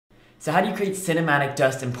So how do you create cinematic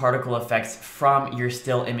dust and particle effects from your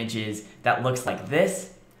still images that looks like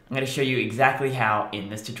this? I'm going to show you exactly how in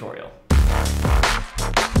this tutorial.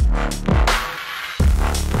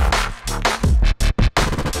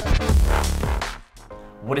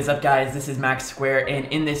 What is up guys, this is Max Square, and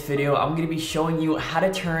in this video I'm going to be showing you how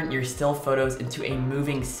to turn your still photos into a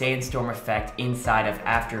moving sandstorm effect inside of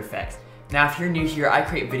After Effects. Now if you're new here, I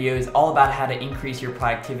create videos all about how to increase your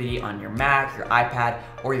productivity on your Mac, your iPad,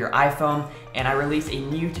 or your iPhone, and I release a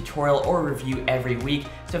new tutorial or review every week,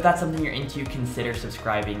 so if that's something you're into, consider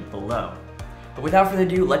subscribing below. But without further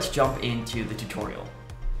ado, let's jump into the tutorial.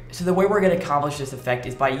 So the way we're going to accomplish this effect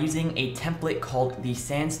is by using a template called the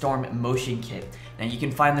Sandstorm Motion Kit. Now you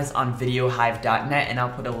can find this on videohive.net, and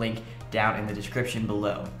I'll put a link down in the description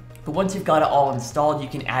below. But once you've got it all installed, you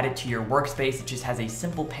can add it to your workspace. It just has a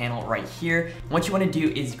simple panel right here. What you want to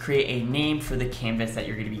do is create a name for the canvas that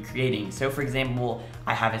you're going to be creating. So for example,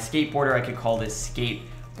 I have a skateboarder, I could call this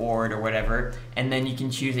skateboard or whatever, and then you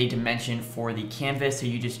can choose a dimension for the canvas, so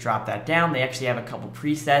you just drop that down. They actually have a couple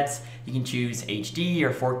presets. You can choose HD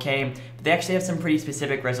or 4K, but they actually have some pretty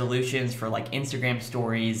specific resolutions for like Instagram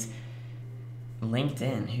stories,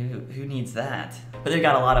 LinkedIn, who needs that? But they've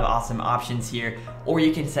got a lot of awesome options here, or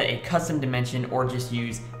you can set a custom dimension or just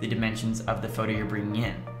use the dimensions of the photo you're bringing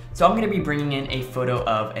in. So I'm gonna be bringing in a photo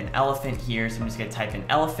of an elephant here, so I'm just gonna type in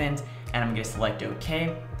elephant, and I'm gonna select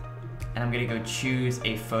OK, and I'm gonna go choose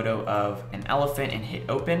a photo of an elephant and hit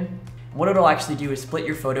open. What it'll actually do is split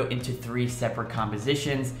your photo into 3 separate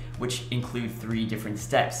compositions, which include 3 different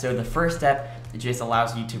steps. So the first step, it just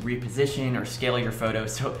allows you to reposition or scale your photo.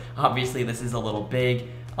 So obviously this is a little big.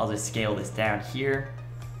 I'll just scale this down here.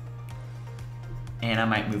 And I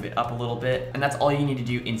might move it up a little bit. And that's all you need to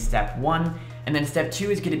do in step 1. And then step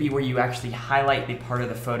 2 is going to be where you actually highlight the part of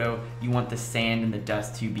the photo you want the sand and the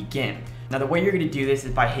dust to begin. Now the way you're going to do this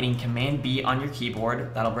is by hitting Command B on your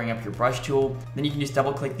keyboard. That'll bring up your brush tool. Then you can just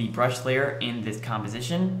double click the brush layer in this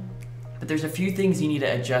composition. But there's a few things you need to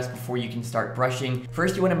adjust before you can start brushing.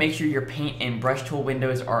 First, you want to make sure your paint and brush tool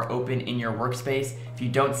windows are open in your workspace. If you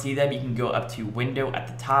don't see them, you can go up to Window at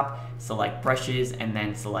the top, select Brushes, and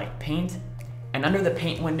then select Paint. And under the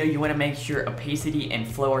paint window, you want to make sure opacity and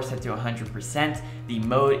flow are set to 100%. The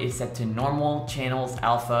mode is set to normal, channels,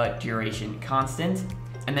 alpha, duration, constant.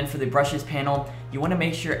 And then for the brushes panel, you want to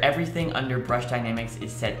make sure everything under brush dynamics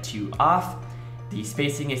is set to off. The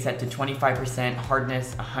spacing is set to 25%,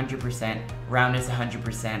 hardness 100%, roundness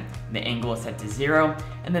 100%, the angle is set to 0,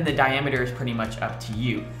 and then the diameter is pretty much up to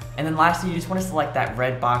you. And then lastly, you just want to select that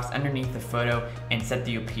red box underneath the photo and set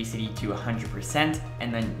the opacity to 100%,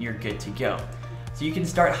 and then you're good to go. So you can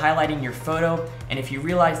start highlighting your photo, and if you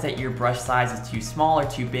realize that your brush size is too small or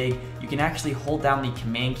too big, you can actually hold down the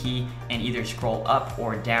Command key and either scroll up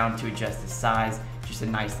or down to adjust the size. Just a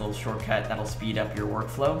nice little shortcut that'll speed up your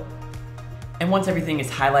workflow. And once everything is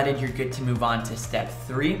highlighted, you're good to move on to step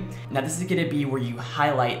 3. Now this is going to be where you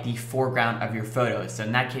highlight the foreground of your photo. So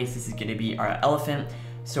in that case, this is going to be our elephant.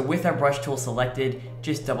 So with our brush tool selected,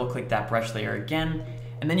 just double click that brush layer again,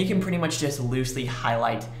 and then you can pretty much just loosely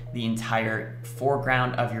highlight the entire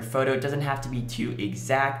foreground of your photo. It doesn't have to be too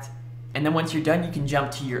exact. And then once you're done, you can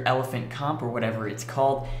jump to your elephant comp or whatever it's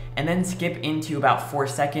called, and then skip into about 4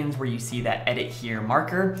 seconds where you see that edit here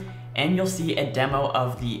marker, and you'll see a demo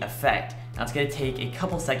of the effect. Now it's going to take a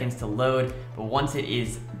couple seconds to load, but once it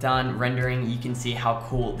is done rendering, you can see how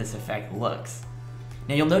cool this effect looks.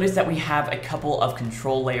 Now you'll notice that we have a couple of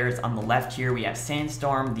control layers on the left here. We have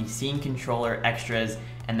Sandstorm, the scene controller, extras,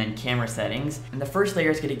 and then camera settings. And the first layer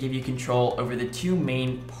is going to give you control over the 2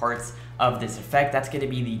 main parts of this effect. That's going to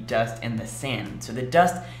be the dust and the sand. So the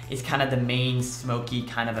dust is kind of the main smoky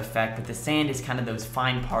kind of effect, but the sand is kind of those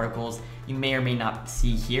fine particles you may or may not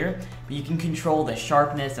see here, but you can control the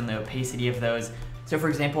sharpness and the opacity of those. So for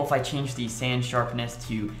example, if I change the sand sharpness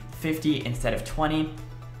to 50 instead of 20,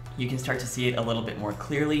 you can start to see it a little bit more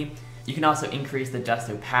clearly. You can also increase the dust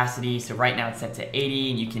opacity. So right now it's set to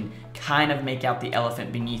 80 and you can kind of make out the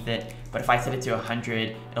elephant beneath it. But if I set it to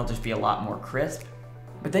 100, it'll just be a lot more crisp.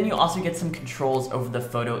 But then you also get some controls over the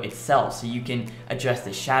photo itself. So you can adjust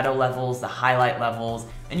the shadow levels, the highlight levels,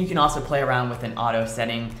 and you can also play around with an auto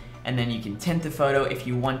setting. And then you can tint the photo if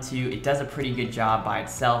you want to. It does a pretty good job by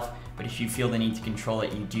itself, but if you feel the need to control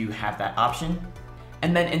it, you do have that option.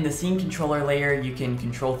 And then in the scene controller layer, you can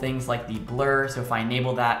control things like the blur. So if I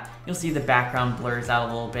enable that, you'll see the background blurs out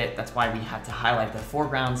a little bit. That's why we have to highlight the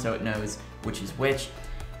foreground so it knows which is which.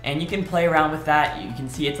 And you can play around with that. You can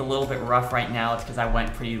see it's a little bit rough right now. It's because I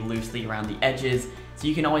went pretty loosely around the edges. So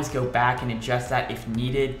you can always go back and adjust that if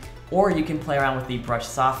needed. Or you can play around with the brush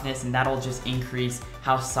softness, and that'll just increase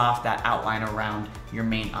how soft that outline around your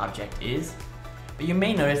main object is. But you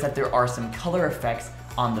may notice that there are some color effects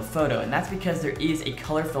on the photo, and that's because there is a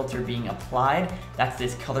color filter being applied. That's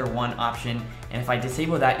this color 1 option, and if I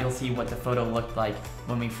disable that, you'll see what the photo looked like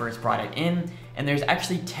when we first brought it in. And there's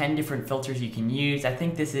actually 10 different filters you can use. I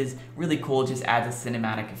think this is really cool, just adds a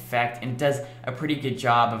cinematic effect, and it does a pretty good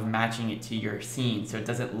job of matching it to your scene, so it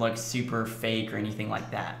doesn't look super fake or anything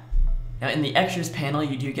like that. Now in the extras panel,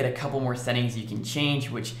 you do get a couple more settings you can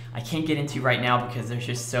change, which I can't get into right now because there's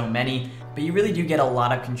just so many, but you really do get a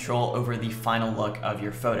lot of control over the final look of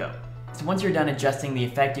your photo. So once you're done adjusting the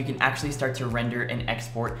effect, you can actually start to render and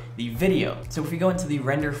export the video. So if we go into the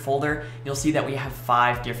render folder, you'll see that we have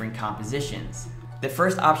 5 different compositions. The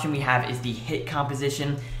first option we have is the hit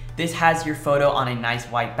composition. This has your photo on a nice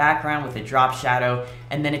white background with a drop shadow,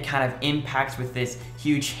 and then it kind of impacts with this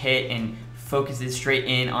huge hit and focuses straight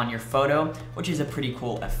in on your photo, which is a pretty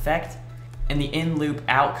cool effect. In the in loop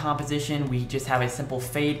out composition, we just have a simple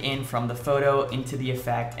fade in from the photo into the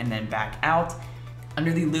effect and then back out.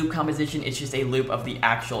 Under the loop composition, it's just a loop of the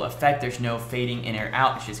actual effect. There's no fading in or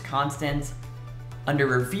out, it's just constant. Under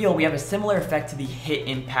reveal, we have a similar effect to the hit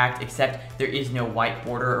impact, except there is no white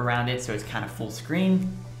border around it, so it's kind of full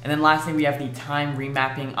screen. And then lastly, we have the time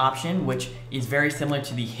remapping option, which is very similar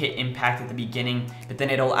to the hit impact at the beginning, but then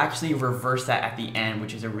it'll actually reverse that at the end,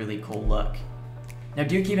 which is a really cool look. Now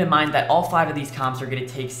do keep in mind that all 5 of these comps are going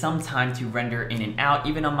to take some time to render in and out.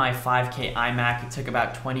 Even on my 5K iMac, it took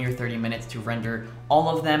about 20 or 30 minutes to render all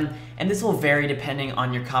of them, and this will vary depending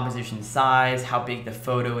on your composition size, how big the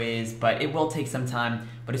photo is, but it will take some time,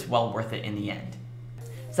 but it's well worth it in the end.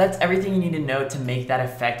 So that's everything you need to know to make that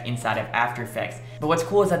effect inside of After Effects. But what's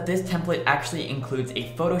cool is that this template actually includes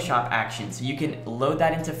a Photoshop action, so you can load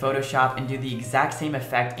that into Photoshop and do the exact same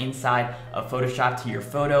effect inside of Photoshop to your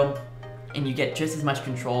photo, and you get just as much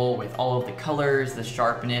control with all of the colors, the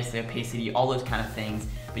sharpness, the opacity, all those kind of things,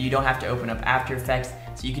 but you don't have to open up After Effects,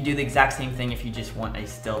 so you can do the exact same thing if you just want a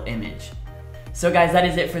still image. So guys, that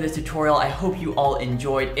is it for this tutorial. I hope you all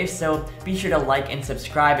enjoyed. If so, be sure to like and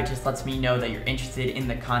subscribe. It just lets me know that you're interested in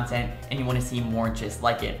the content and you want to see more just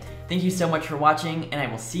like it. Thank you so much for watching, and I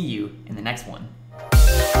will see you in the next one.